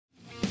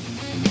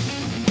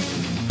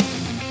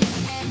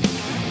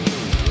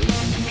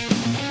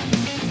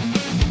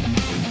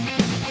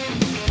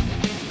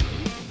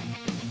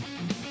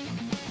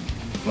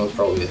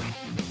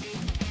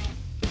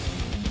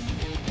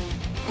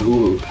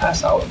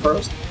pass out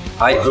first?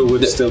 Or who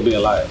would still be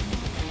alive?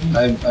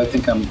 I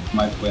think I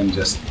might win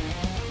just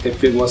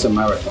if it was a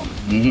marathon.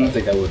 I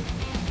think I would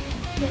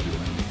maybe win.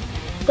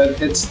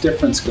 But it's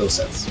different skill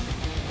sets.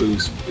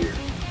 Booze, beer.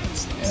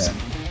 Yeah.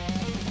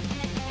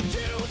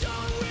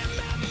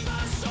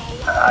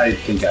 I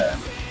think I am.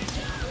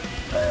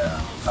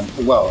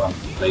 I'm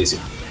lazy.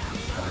 It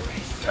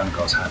kind of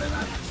goes hand in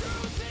hand.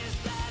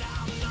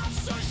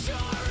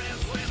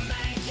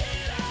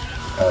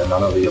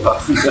 None of the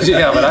above.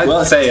 Yeah, but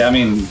I'd say, I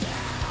mean,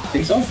 I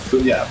think so.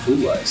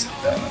 Food-wise,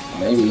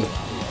 maybe.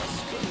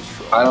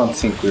 I don't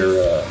think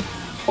we're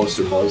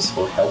poster boys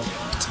for health,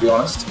 to be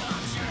honest.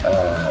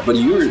 But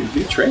you're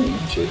training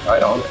and shit. I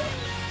don't.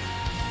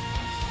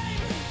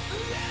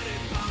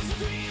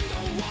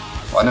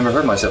 I never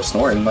heard myself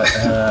snoring, but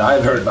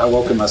I've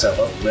woken myself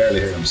up. Rarely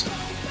hear him snore.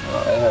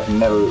 I have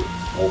never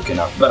woken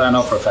up. But I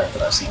know for a fact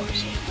that I snore.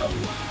 So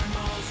probably.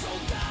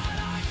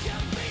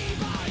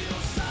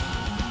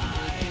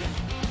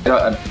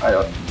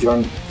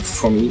 Björn,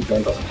 for me,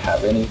 Björn doesn't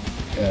have any.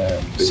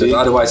 Because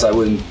otherwise, I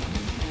wouldn't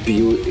be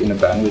in a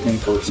band with him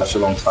for such a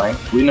long time.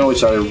 We know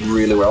each other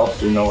really well.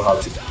 We know how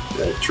to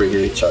trigger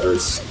each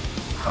other's.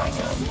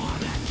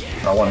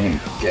 I want to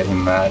get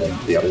him mad, and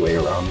the other way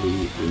around.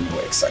 We know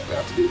exactly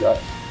how to do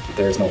that. But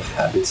there's no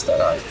habits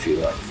that I feel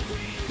like.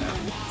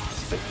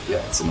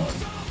 Yeah, it's annoying.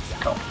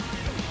 No.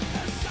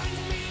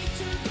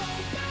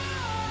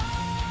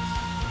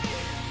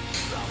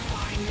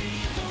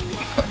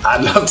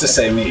 I'd love to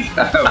say me,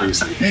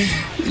 obviously.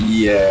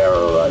 Yeah,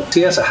 right.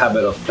 He has a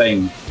habit of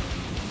playing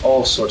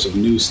all sorts of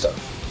new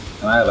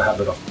stuff, and I have a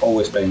habit of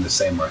always playing the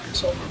same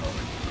records over and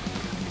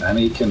over. And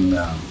he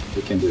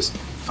can just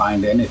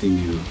find anything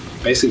new.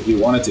 Basically, if you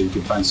wanted to, you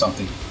can find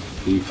something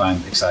that you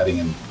find exciting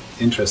and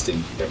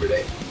interesting every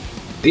day.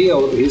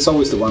 He's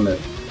always the one that,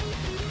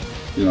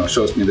 you know,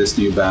 shows me this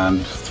new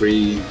band,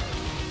 3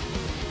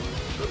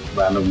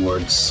 random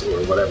words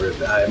or whatever.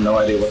 I have no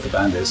idea what the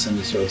band is, and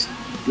he shows,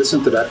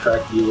 listen to that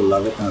track, you will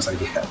love it. And I was like,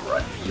 yeah,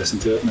 right. Listen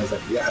to it, and I was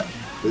like, yeah,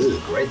 this is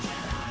great.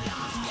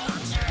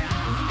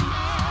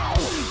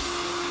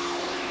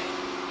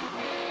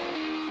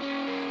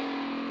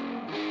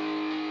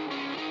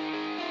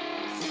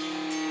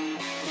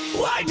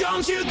 Why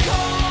don't you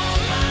call?